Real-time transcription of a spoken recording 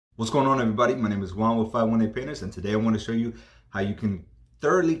What's going on, everybody? My name is Juan with 518 Painters, and today I want to show you how you can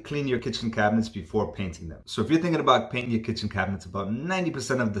thoroughly clean your kitchen cabinets before painting them. So if you're thinking about painting your kitchen cabinets, about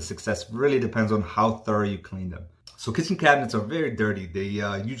 90% of the success really depends on how thorough you clean them. So kitchen cabinets are very dirty. They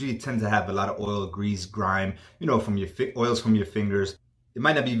usually tend to have a lot of oil, grease, grime, from your oils from your fingers. It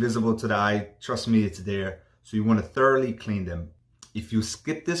might not be visible to the eye. Trust me, it's there. So you want to thoroughly clean them. If you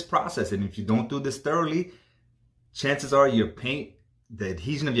skip this process and if you don't do this thoroughly, chances are your paint, the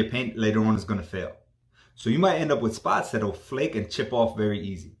adhesion of your paint later on is going to fail. So you might end up with spots that'll flake and chip off very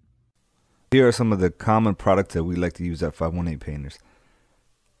easy. Here are some of the common products that we like to use at 518 Painters.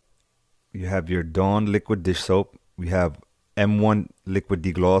 You have your Dawn liquid dish soap. We have M1 liquid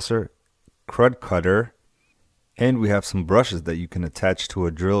deglosser, Krud Kutter, and we have some brushes that you can attach to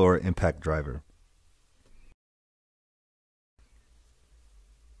a drill or impact driver.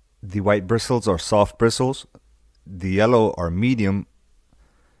 The white bristles are soft bristles, the yellow are medium,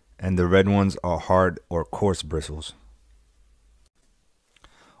 and the red ones are hard or coarse bristles.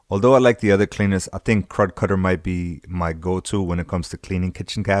 Although I like the other cleaners, I think Krud Kutter might be my go-to when it comes to cleaning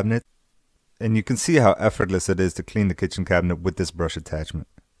kitchen cabinets. And you can see how effortless it is to clean the kitchen cabinet with this brush attachment.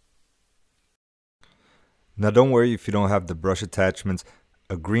 Now don't worry if you don't have the brush attachments,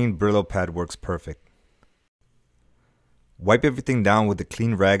 a green Brillo pad works perfect. Wipe everything down with a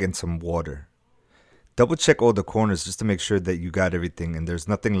clean rag and some water. Double check all the corners just to make sure that you got everything and there's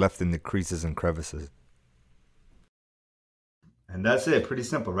nothing left in the creases and crevices. And that's it. Pretty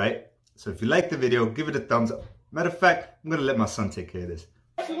simple, right? So if you like the video, give it a thumbs up. Matter of fact, I'm going to let my son take care of this.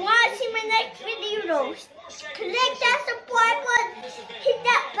 If you want to see my next video, click that support button, hit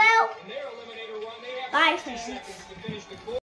that bell. Bye, friends.